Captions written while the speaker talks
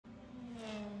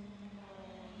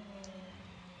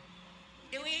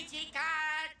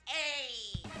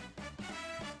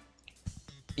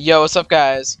Yo, what's up,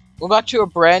 guys? We're back to a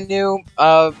brand new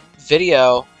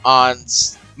video on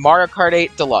Mario Kart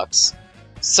 8 Deluxe.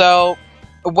 So,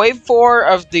 Wave 4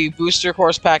 of the Booster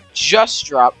Course Pack just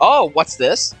dropped. Oh, what's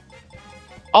this?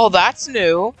 Oh, that's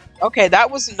new. Okay,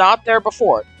 that was not there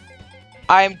before.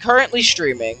 I am currently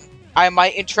streaming. I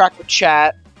might interact with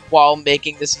chat while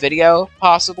making this video,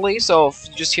 possibly. So if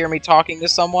you just hear me talking to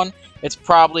someone, it's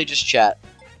probably just chat.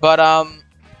 But,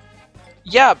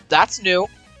 yeah, that's new.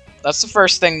 That's the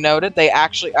first thing noted. They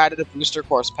actually added a Booster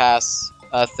Course Pass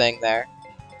thing there.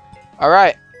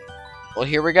 Alright. Well,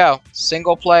 here we go.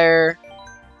 Single player.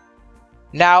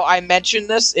 Now, I mentioned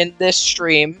this in this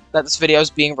stream that this video is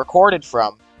being recorded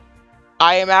from.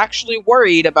 I am actually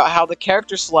worried about how the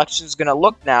character selection is going to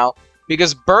look now,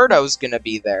 because Birdo's going to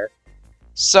be there.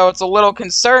 So it's a little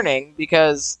concerning,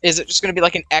 because is it just going to be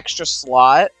like an extra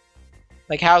slot?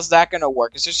 Like, how's that going to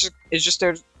work? Is there just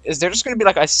going to be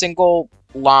like a single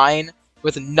line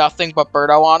with nothing but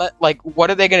Birdo on it? Like, what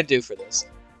are they going to do for this?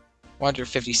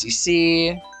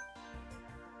 150cc.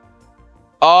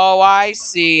 Oh, I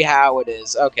see how it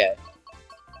is. Okay.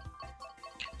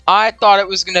 I thought it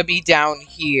was going to be down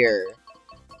here.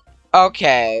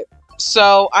 Okay.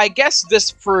 So, I guess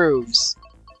this proves.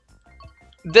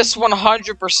 This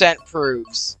 100%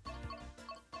 proves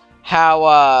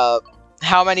how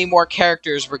many more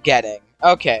characters we're getting.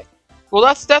 Okay. Well,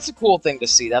 that's a cool thing to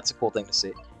see. That's a cool thing to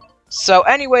see. So,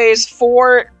 anyways,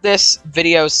 for this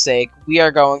video's sake, we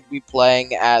are going to be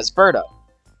playing as Birdo.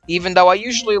 Even though I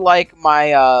usually like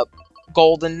my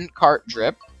golden Kart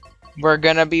drip, we're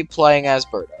gonna be playing as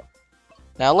Birdo.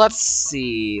 Now, let's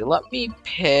see. Let me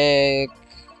pick.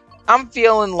 I'm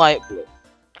feeling light blue.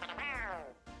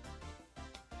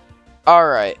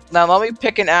 Alright. Now, let me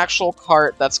pick an actual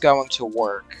kart that's going to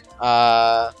work.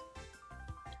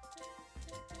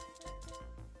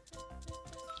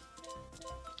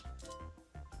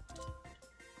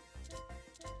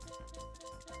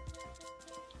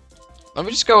 Let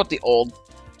me just go with the old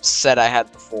set I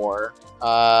had before.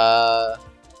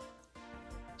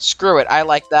 Screw it. I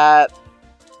like that.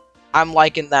 I'm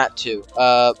liking that too.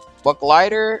 What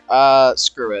glider?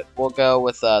 Screw it. We'll go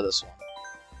with this one.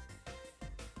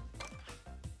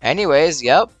 Anyways,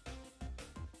 yep.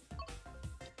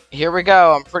 Here we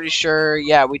go. I'm pretty sure.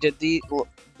 Yeah, we did these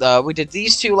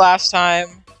two last time.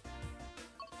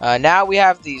 Now we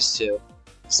have these two.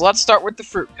 So let's start with the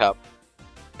Fruit Cup.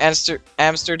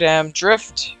 Amsterdam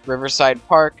Drift, Riverside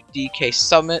Park, DK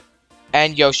Summit,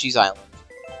 and Yoshi's Island.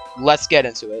 Let's get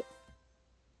into it.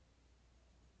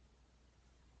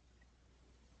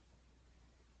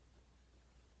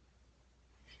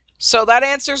 So that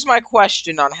answers my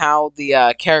question on how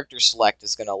the character select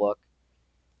is gonna look.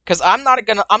 Cause I'm not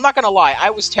gonna lie,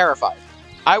 I was terrified.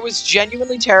 I was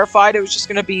genuinely terrified it was just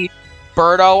gonna be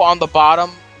Birdo on the bottom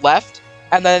left,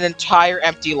 and then an entire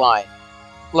empty line.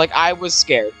 Like, I was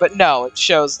scared. But no, it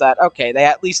shows that, okay, they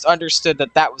at least understood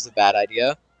that that was a bad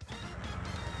idea.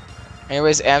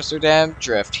 Anyways, Amsterdam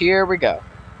Drift. Here we go.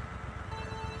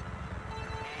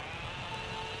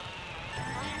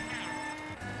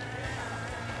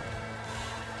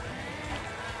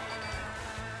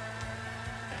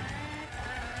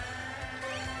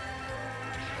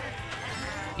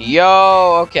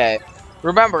 Yo, okay.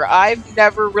 Remember, I've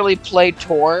never really played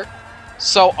Tour,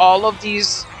 so all of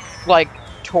these, like,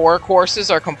 Tour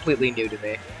courses are completely new to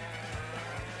me.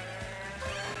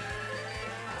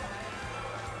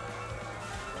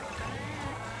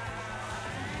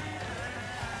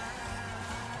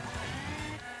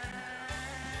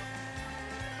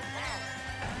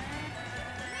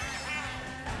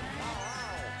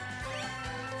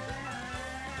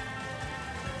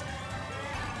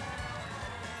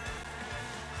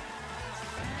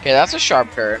 Okay, that's a sharp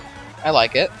turn. I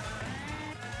like it.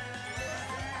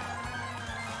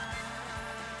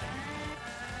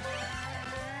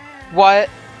 What?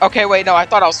 Okay, wait, no, I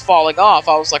thought I was falling off.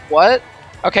 I was like, what?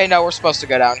 Okay, no, we're supposed to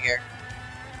go down here.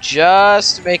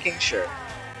 Just making sure.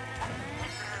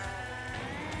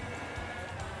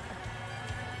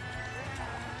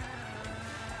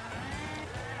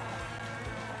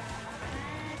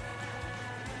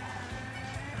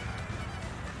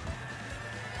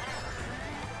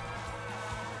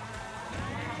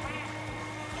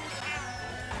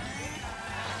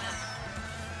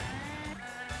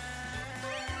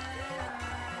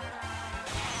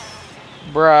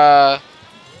 Bruh.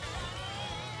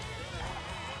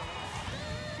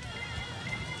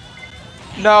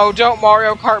 No, don't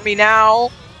Mario Kart me now.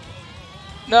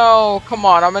 No, come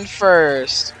on, I'm in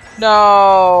first.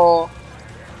 No.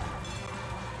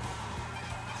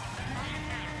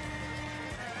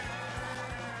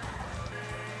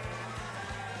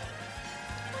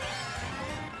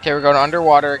 Okay, we're going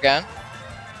underwater again.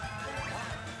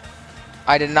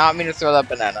 I did not mean to throw that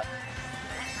banana.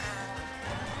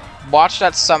 Watch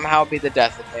that somehow be the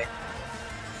death of me.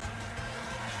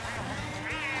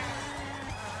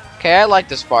 Okay, I like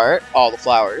this part. All the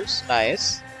flowers.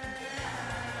 Nice.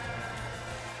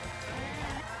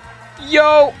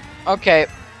 Yo! Okay.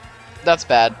 That's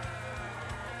bad.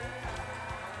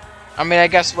 I mean, I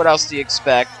guess what else do you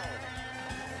expect?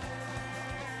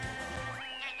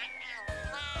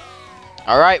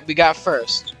 Alright, we got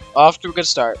first. Off to a good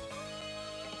start.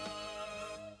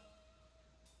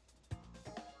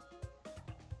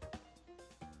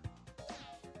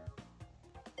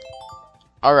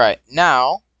 Alright,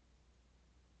 now...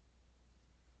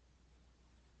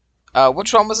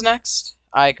 which one was next?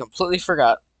 I completely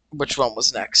forgot which one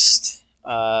was next.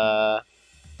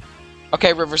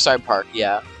 Okay, Riverside Park,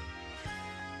 yeah.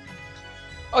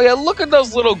 Oh yeah, look at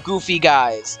those little goofy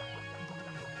guys.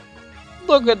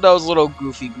 Look at those little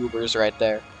goofy goobers right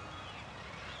there.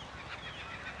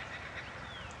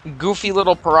 Goofy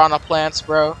little piranha plants,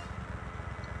 bro.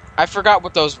 I forgot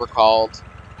what those were called.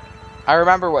 I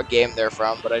remember what game they're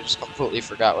from, but I just completely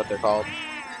forgot what they're called.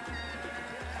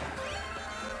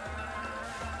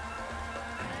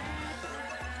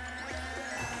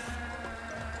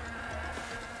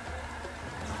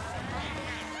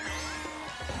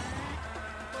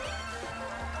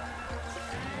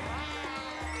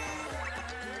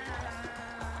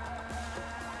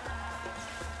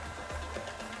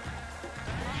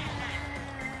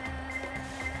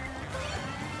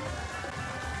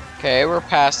 Okay, we're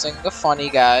passing the funny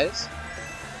guys.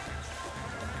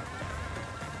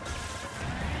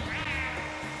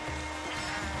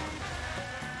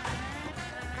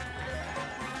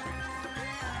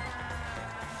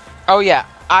 Oh yeah,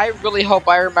 I really hope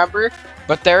I remember,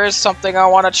 but there is something I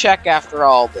want to check after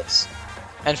all this.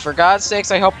 And for God's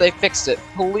sakes, I hope they fixed it.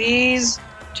 Please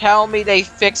tell me they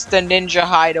fixed the ninja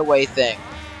hideaway thing.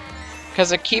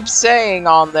 Because it keeps saying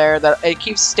on there that it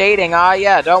keeps stating, ah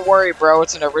yeah, don't worry bro,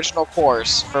 it's an original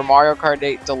course for Mario Kart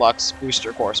 8 Deluxe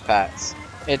booster course packs.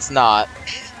 It's not.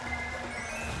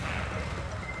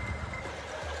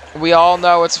 We all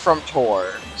know it's from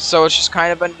Tour, so it's just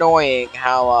kind of annoying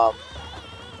how,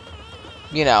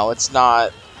 you know, it's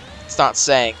not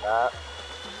saying that.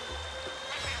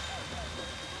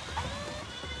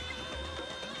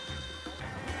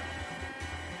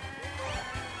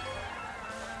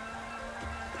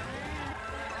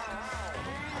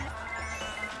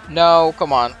 No,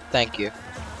 come on. Thank you.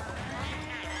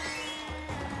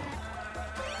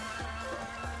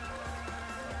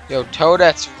 Yo,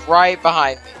 Toadette's right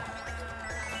behind me.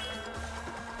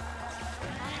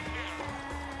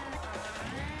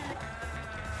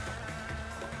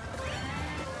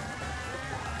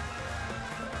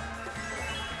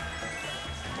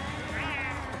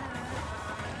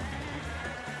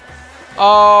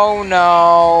 Oh,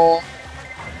 no.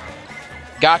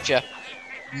 Gotcha.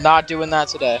 Not doing that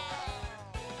today.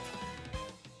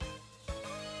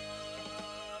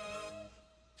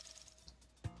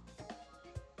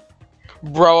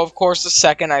 Bro, of course, the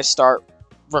second I start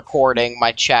recording,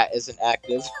 my chat isn't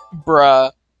active.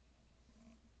 Bruh.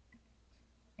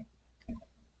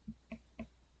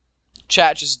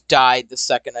 Chat just died the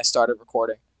second I started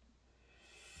recording.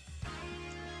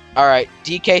 Alright,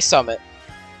 DK Summit.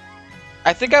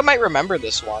 I think I might remember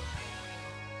this one.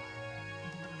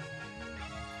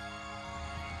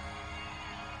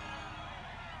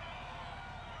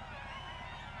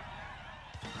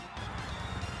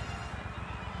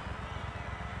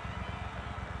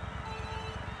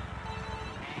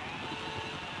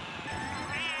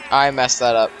 I messed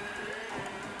that up.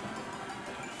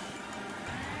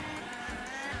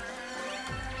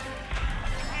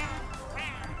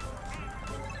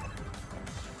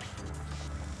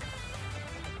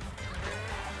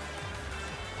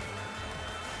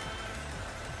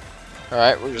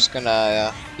 Alright, we're just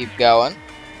gonna keep going.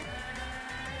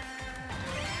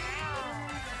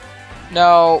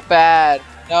 No, bad.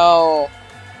 No.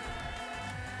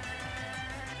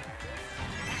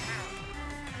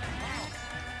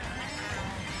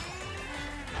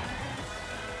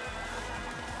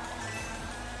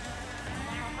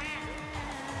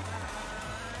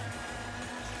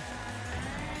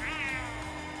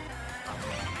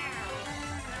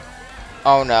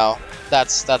 Oh no,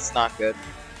 that's not good.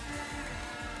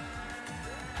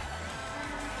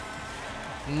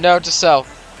 Note to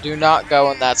self, do not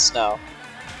go in that snow.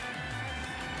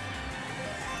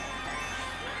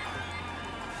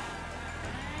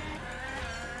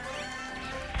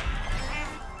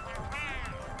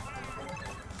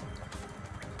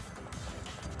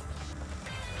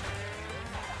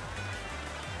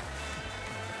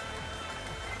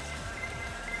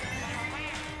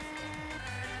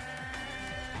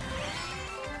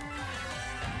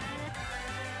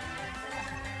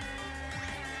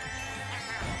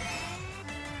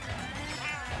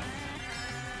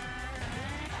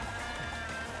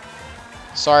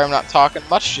 Sorry, I'm not talking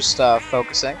much, just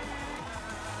focusing.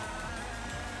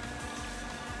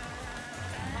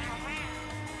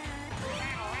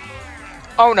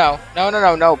 Oh no.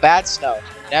 No. Bad snow.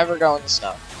 Never go in the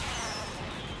snow.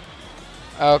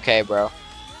 Okay, bro.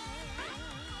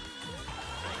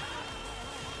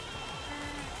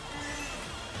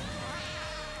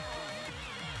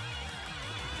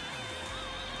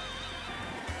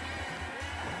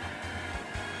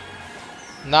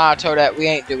 Nah, Toadette, we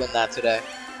ain't doing that today.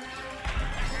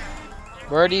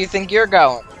 Where do you think you're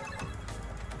going?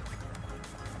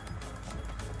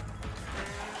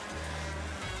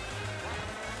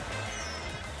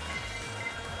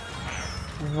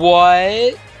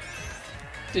 What?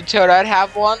 Did Toadette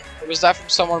have one? Or was that from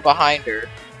someone behind her?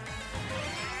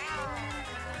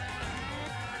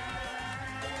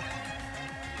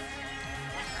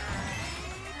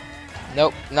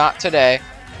 Nope, not today.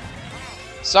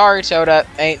 Sorry, Toadette,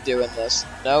 ain't doing this.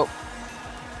 Nope.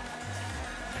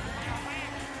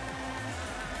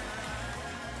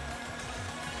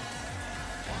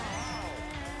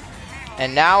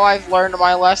 And now I've learned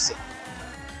my lesson.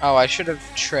 Oh, I should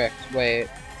have tricked. Wait.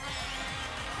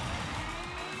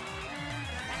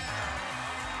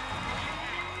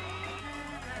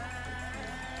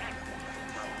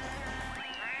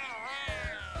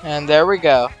 And there we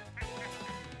go.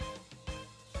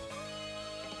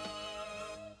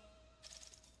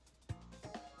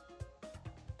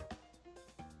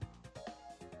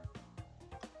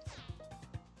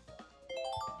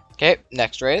 Okay,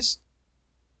 next race.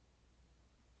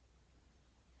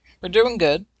 We're doing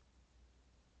good.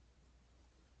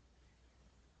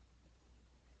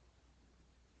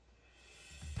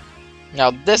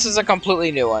 Now, this is a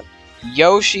completely new one.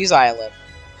 Yoshi's Island.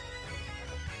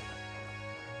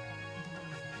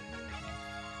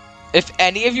 If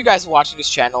any of you guys watching this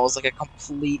channel is like a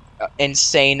complete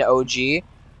insane OG,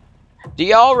 do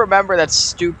y'all remember that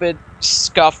stupid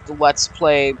scuffed Let's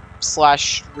Play /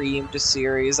 streamed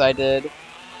series I did?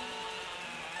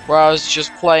 Where I was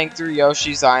just playing through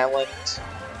Yoshi's Island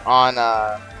on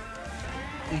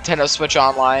Nintendo Switch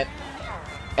Online.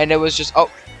 And it was just,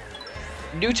 oh,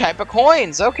 new type of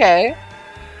coins, okay.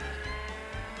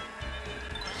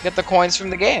 Get the coins from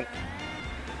the game.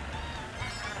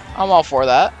 I'm all for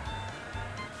that.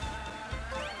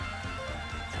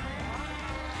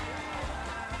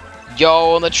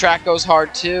 Yo, and the track goes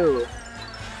hard too.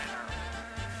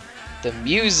 The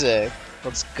music.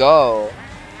 Let's go.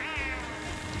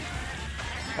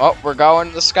 Oh, we're going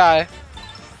to the sky.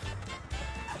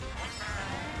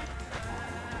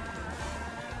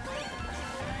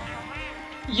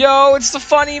 Yo, it's the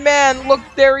funny man. Look,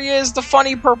 there he is, the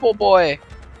funny purple boy.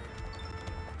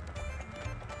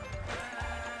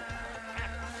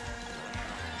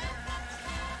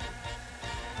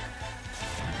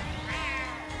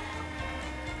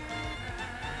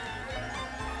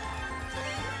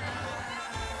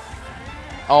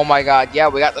 Oh my god, yeah,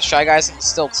 we got the Shy Guys and the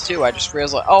Stilts too. I just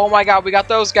realized, oh my god, we got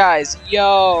those guys.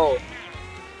 Yo.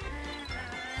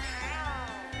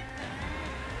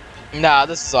 Nah,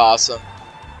 this is awesome.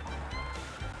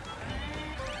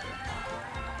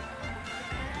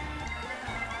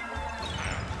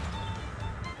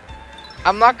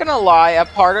 I'm not gonna lie, a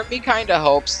part of me kinda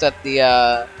hopes that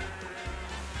the,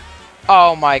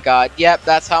 oh my god, yep,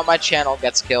 that's how my channel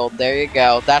gets killed. There you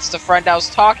go. That's the friend I was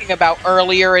talking about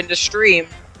earlier in the stream.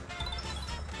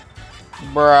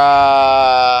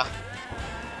 Bruh.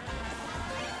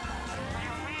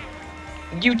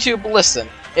 YouTube, listen.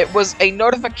 It was a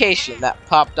notification that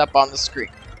popped up on the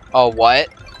screen. Oh, what?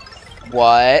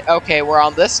 What? Okay, we're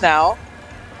on this now.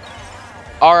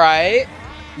 Alright.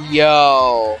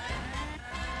 Yo.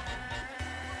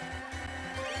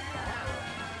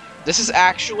 This is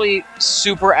actually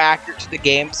super accurate to the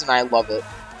games, and I love it.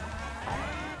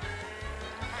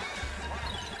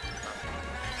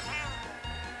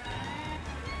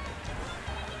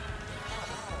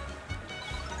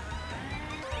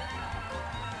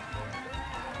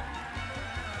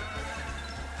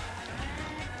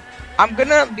 I'm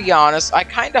gonna be honest, I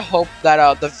kinda hope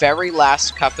that the very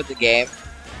last cup of the game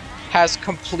has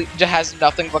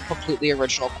nothing but completely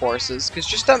original courses, because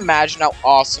just imagine how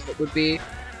awesome it would be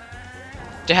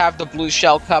to have the Blue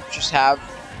Shell Cup just have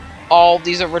all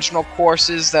these original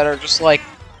courses that are just like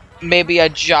maybe a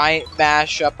giant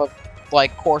mashup of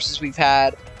like courses we've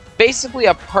had. Basically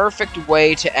a perfect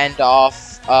way to end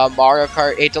off Mario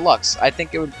Kart 8 Deluxe. I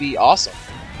think it would be awesome.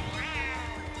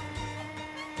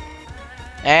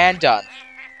 And done.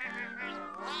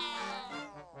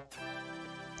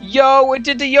 Yo, it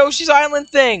did the Yoshi's Island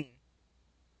thing!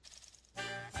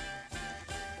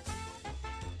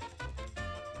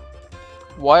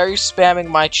 Why are you spamming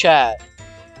my chat?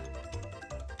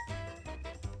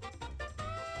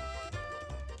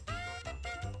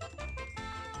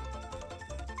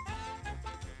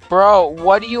 Bro,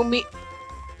 what do you mean?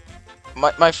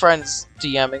 My friend's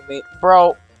DMing me.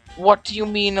 Bro, what do you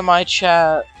mean in my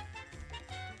chat?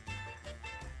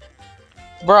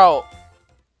 Bro.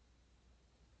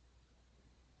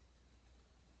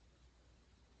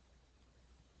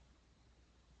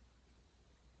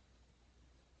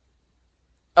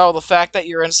 Oh, the fact that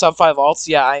you're in sub 5 alts?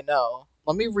 Yeah, I know.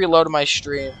 Let me reload my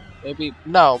stream. Maybe...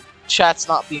 No, chat's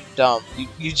not being dumb.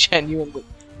 You genuinely...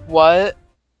 What?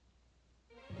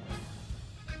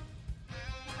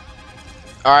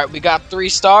 Alright, we got 3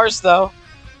 stars, though.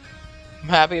 I'm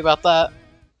happy about that.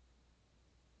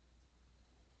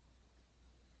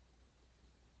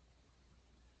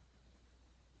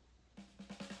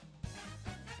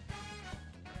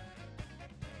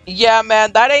 Yeah,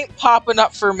 man, that ain't popping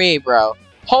up for me, bro.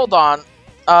 Hold on.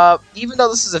 Even though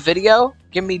this is a video,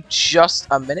 give me just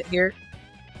a minute here.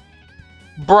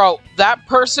 Bro, that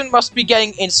person must be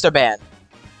getting insta-banned.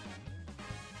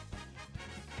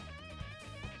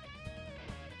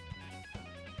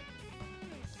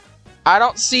 I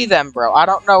don't see them, bro. I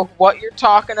don't know what you're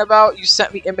talking about. You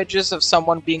sent me images of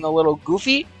someone being a little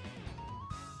goofy.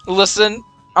 Listen,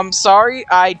 I'm sorry,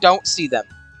 I don't see them.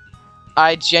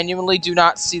 I genuinely do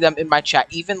not see them in my chat,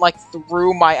 even, like,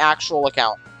 through my actual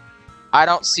account. I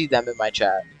don't see them in my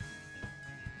chat.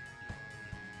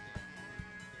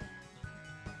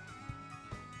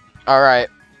 Alright.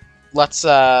 Let's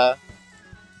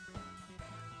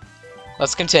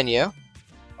continue. I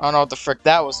don't know what the frick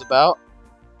that was about.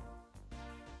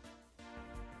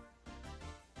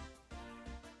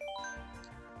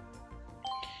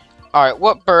 Alright,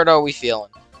 what bird are we feeling?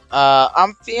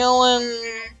 I'm feeling...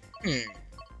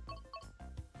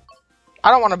 I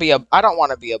don't want to be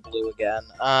a blue again.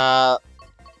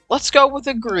 Let's go with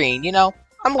a green, you know?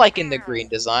 I'm liking the green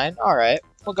design. Alright,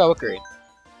 we'll go with green.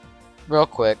 Real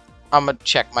quick, I'm gonna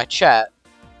check my chat.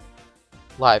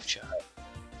 Live chat.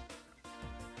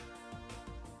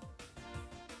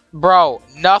 Bro,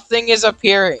 nothing is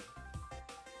appearing.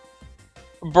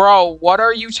 Bro, what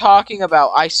are you talking about?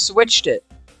 I switched it.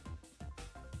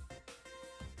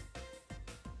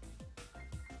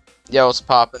 Yo, what's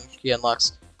poppin'?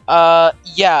 Deluxe.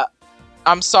 Yeah.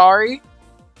 I'm sorry.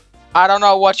 I don't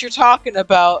know what you're talking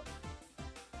about.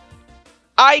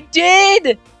 I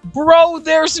did! Bro,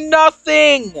 there's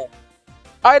nothing!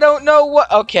 I don't know what...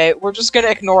 Okay, we're just gonna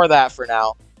ignore that for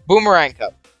now. Boomerang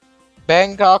Cup.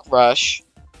 Bangkok Rush.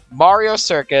 Mario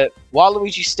Circuit.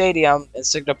 Waluigi Stadium. And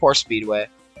Singapore Speedway.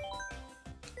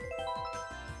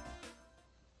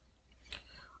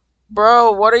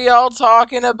 Bro, what are y'all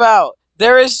talking about?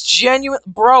 There is genuine...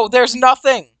 Bro, there's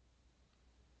nothing!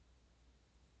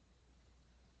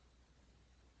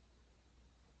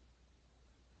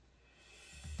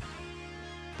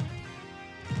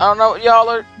 I don't know what y'all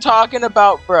are talking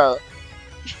about, bro.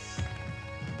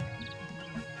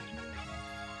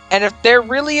 And if there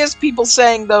really is people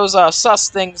saying those sus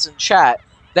things in chat,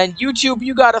 then YouTube,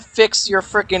 you gotta fix your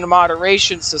freaking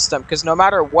moderation system, because no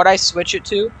matter what I switch it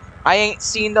to, I ain't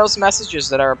seen those messages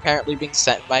that are apparently being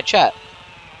sent in my chat.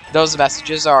 Those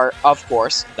messages are, of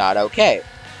course, not okay.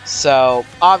 So,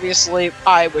 obviously,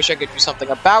 I wish I could do something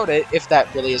about it if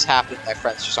that really is happening. My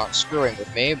friends just aren't screwing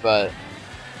with me, but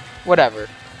whatever.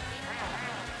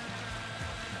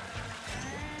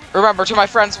 Remember, to my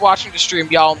friends watching the stream,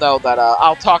 y'all know that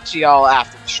I'll talk to y'all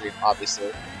after the stream, obviously.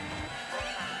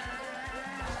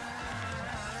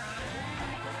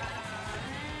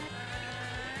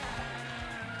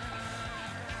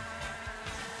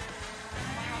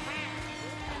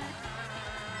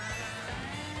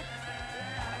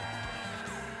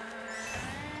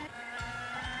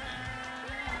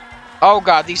 Oh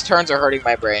god, these turns are hurting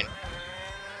my brain.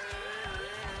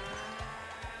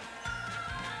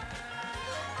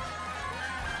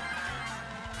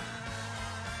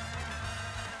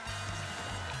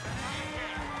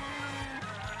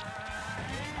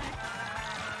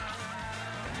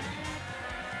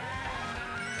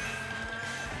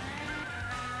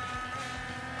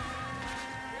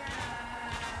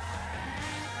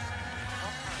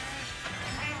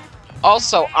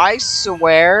 Also, I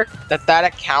swear that that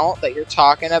account that you're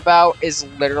talking about is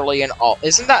literally an alt.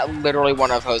 Isn't that literally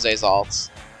one of Jose's alts?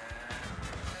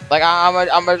 Like, I'm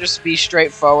gonna just be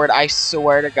straightforward. I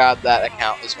swear to God that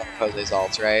account is one of Jose's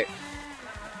alts, right?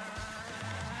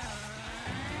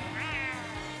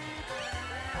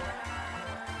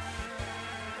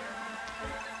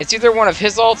 It's either one of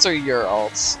his alts or your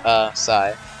alts,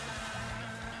 Sai.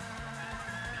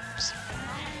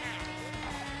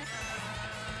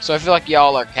 So I feel like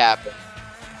y'all are capping.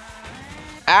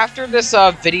 After this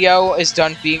video is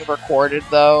done being recorded,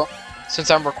 though, since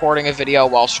I'm recording a video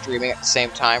while streaming at the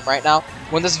same time right now.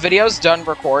 When this video's done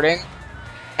recording,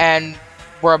 and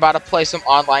we're about to play some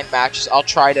online matches, I'll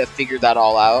try to figure that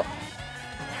all out.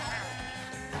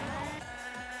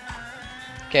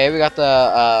 Okay, we got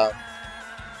the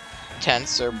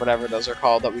tents, or whatever those are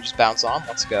called, that we just bounce on.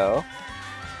 Let's go.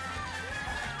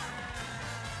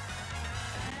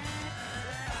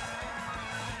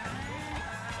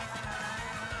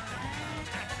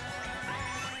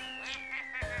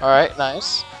 Alright,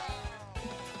 nice.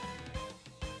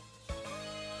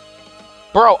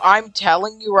 Bro, I'm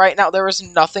telling you right now, there is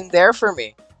nothing there for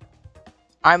me.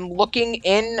 I'm looking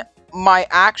in my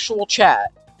actual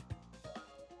chat.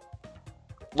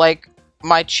 Like,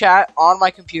 my chat on my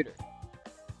computer.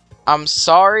 I'm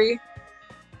sorry,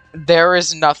 there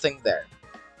is nothing there.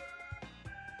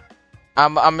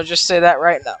 I'm gonna just say that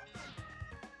right now.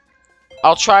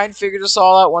 I'll try and figure this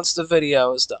all out once the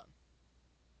video is done.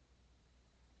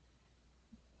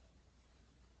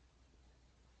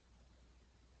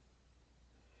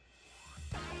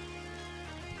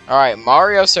 Alright,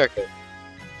 Mario Circuit.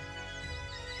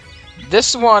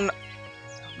 This one...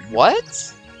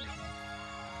 What?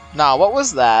 Nah, what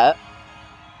was that?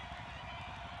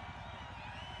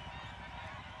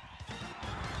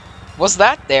 Was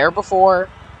that there before?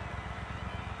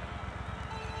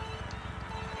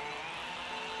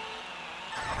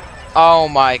 Oh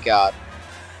my god.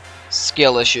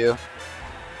 Skill issue.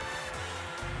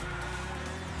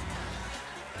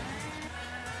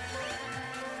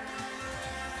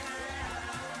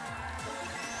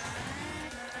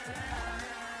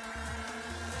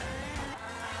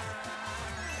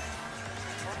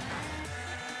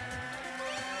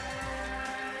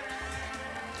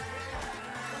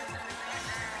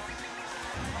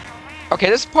 Okay,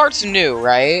 this part's new,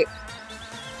 right?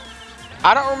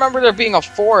 I don't remember there being a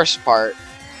forest part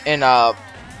in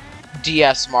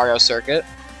DS Mario Circuit.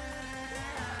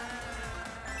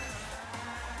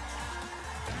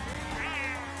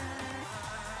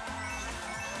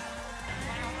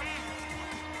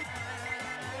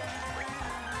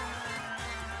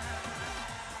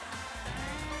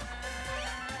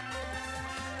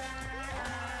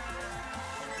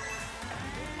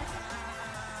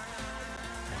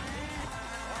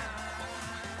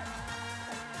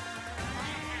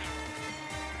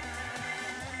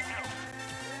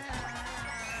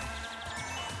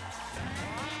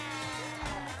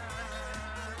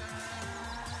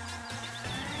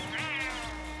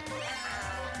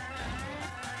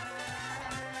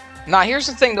 Now, here's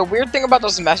the thing. The weird thing about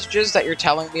those messages that you're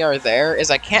telling me are there is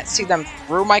I can't see them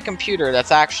through my computer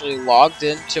that's actually logged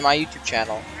into my YouTube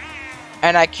channel.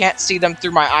 And I can't see them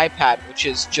through my iPad, which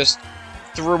is just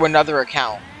through another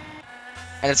account.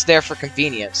 And it's there for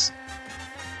convenience.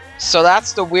 So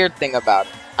that's the weird thing about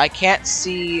it. I can't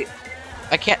see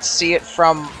it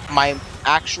from my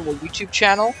actual YouTube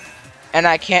channel, and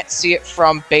I can't see it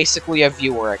from basically a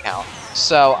viewer account.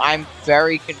 So I'm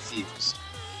very confused.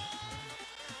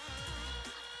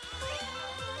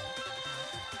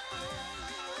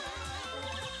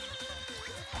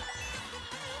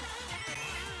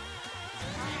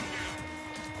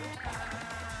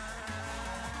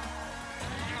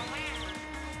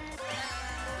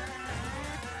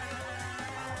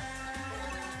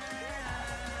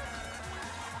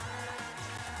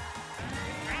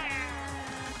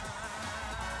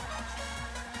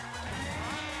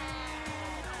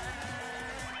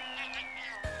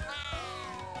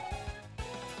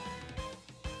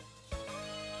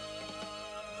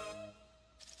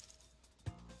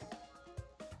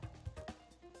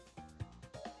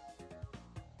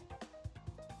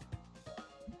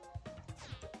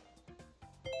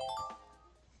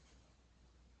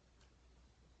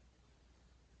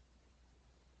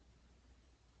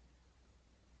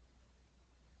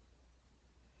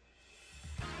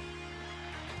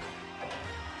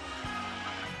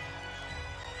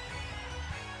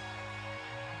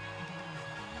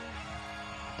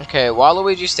 Okay,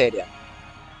 Waluigi Stadium.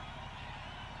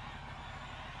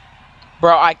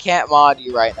 Bro, I can't mod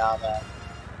you right now, man.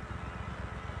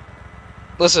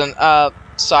 Listen,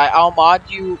 I'll mod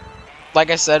you, like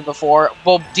I said before.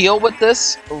 We'll deal with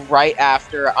this right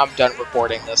after I'm done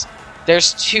recording this.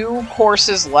 There's 2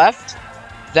 courses left.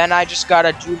 Then I just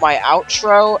gotta do my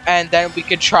outro, and then we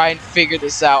can try and figure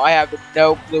this out. I have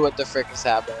no clue what the frick is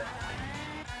happening.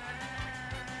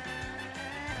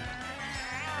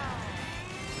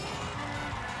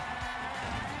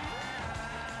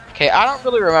 Okay, I don't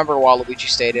really remember Waluigi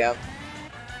Stadium.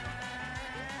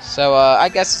 So, I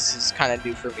guess this is kind of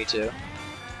new for me, too.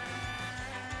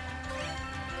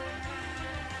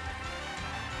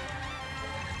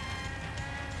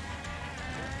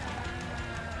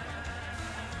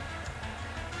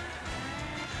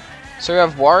 So we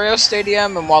have Wario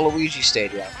Stadium and Waluigi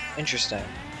Stadium. Interesting.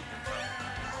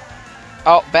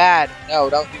 Oh, bad. No,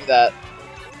 don't do that.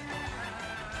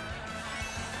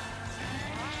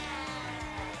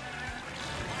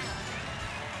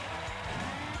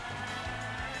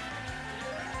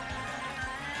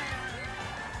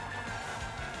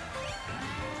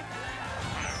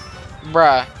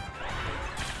 Bruh.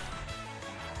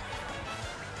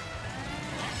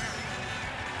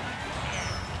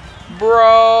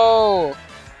 Bro!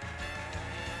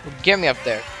 Get me up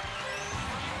there.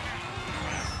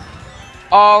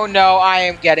 Oh no, I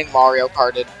am getting Mario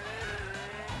Karted.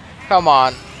 Come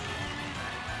on.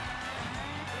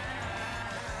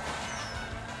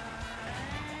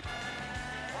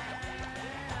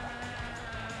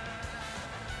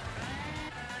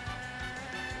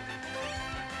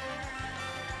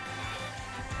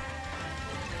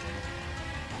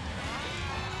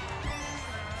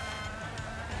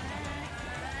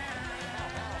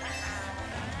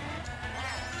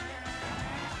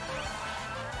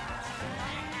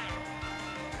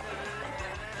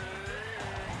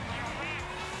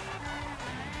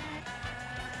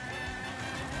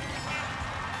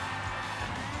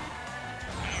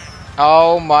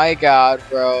 Oh my god,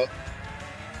 bro.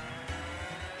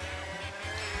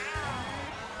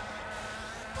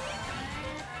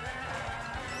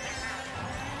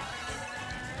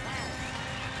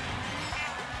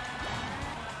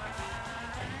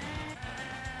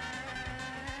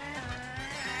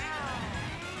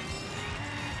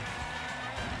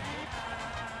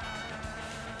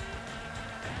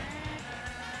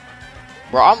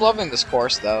 Bro, I'm loving this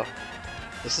course, though.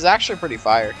 This is actually pretty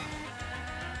fire.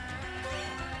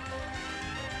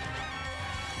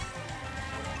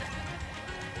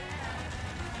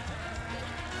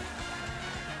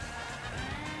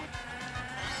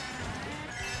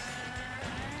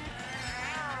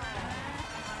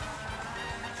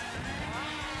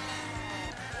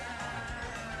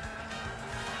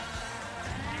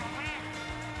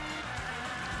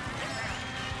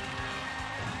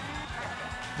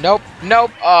 Nope,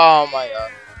 nope. Oh my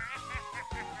god.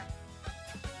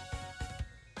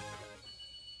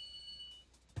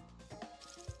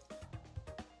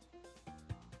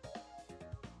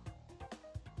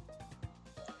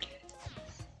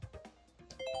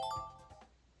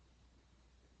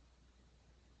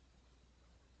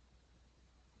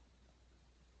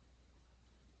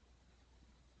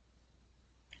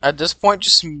 At this point,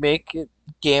 just make it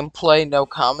gameplay, no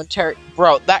commentary.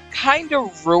 Bro, that kind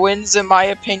of ruins, in my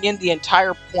opinion, the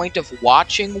entire point of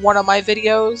watching one of my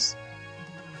videos.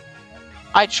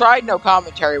 I tried no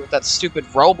commentary with that stupid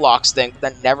Roblox thing, but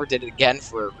then never did it again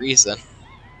for a reason.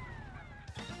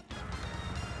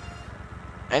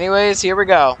 Anyways, here we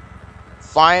go.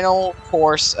 Final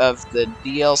course of the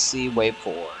DLC Wave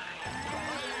 4.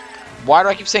 Why do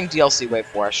I keep saying DLC Wave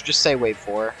 4? I should just say Wave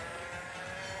 4.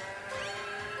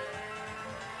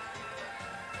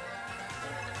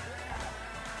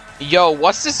 Yo,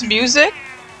 what's this music?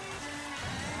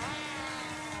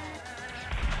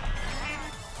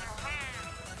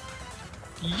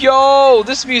 Yo,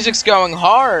 this music's going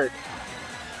hard.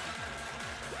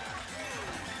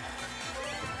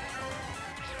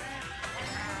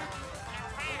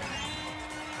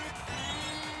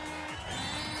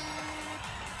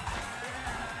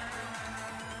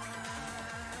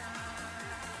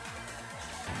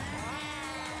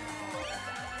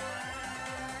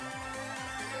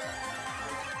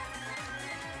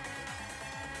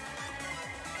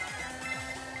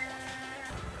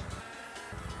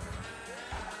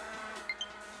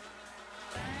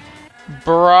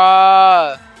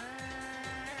 Bruh.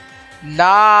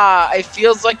 Nah, it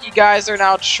feels like you guys are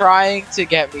now trying to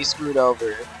get me screwed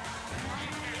over.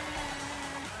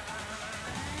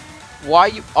 Why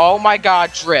you— oh my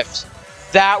god, drift.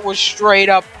 That was straight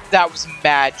up— that was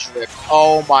mad drift.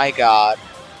 Oh my god.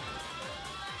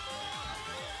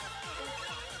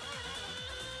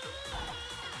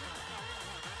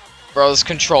 Bro, this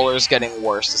controller is getting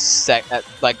worse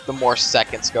like the more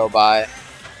seconds go by.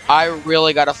 I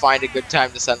really gotta find a good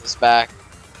time to send this back.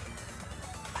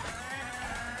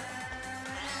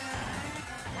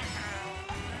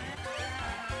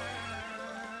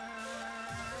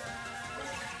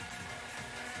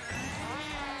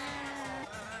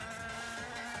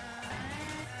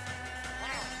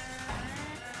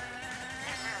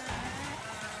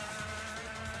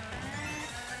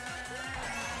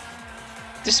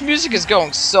 This music is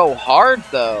going so hard,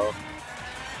 though.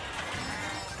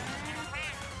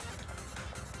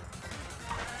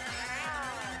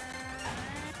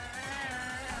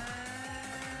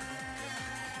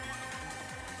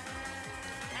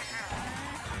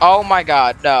 Oh my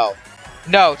god, no.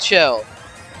 No, chill.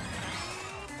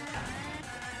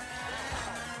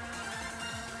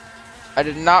 I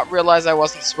did not realize I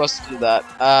wasn't supposed to do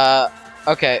that.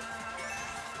 Okay.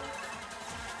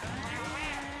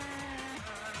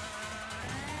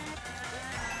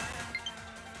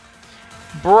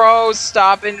 Bro,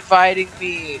 stop inviting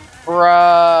me.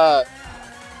 Bruh.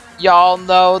 Y'all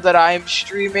know that I'm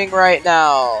streaming right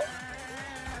now.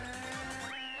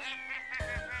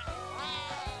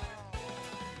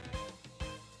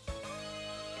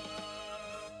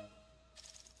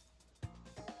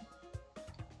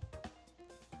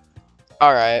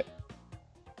 Alright.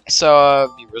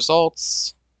 So, the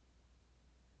results.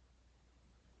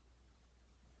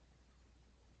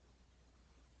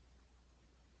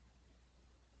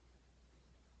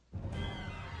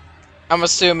 I'm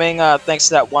assuming, thanks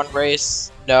to that one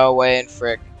race, no way in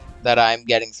frick that I'm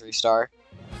getting 3-star.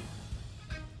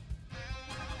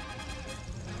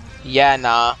 Yeah,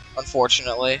 nah,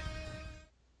 unfortunately.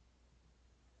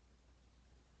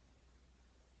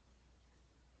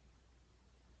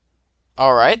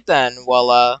 Alright then,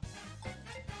 well,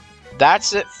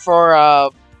 that's it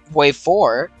for, Wave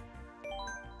 4.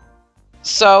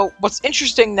 So, what's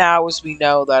interesting now is we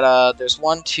know that, there's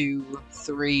 1, 2,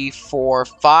 3, 4,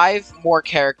 5 more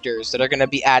characters that are going to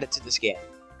be added to this game.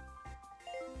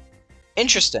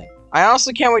 Interesting. I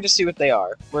honestly can't wait to see what they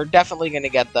are. We're definitely going to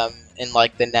get them in,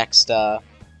 like, the next,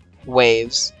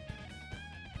 waves.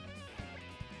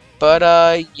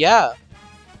 But, yeah.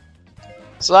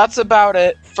 So that's about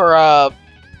it for,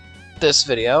 this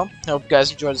video. Hope you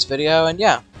guys enjoyed this video, and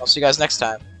yeah, I'll see you guys next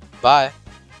time. Bye.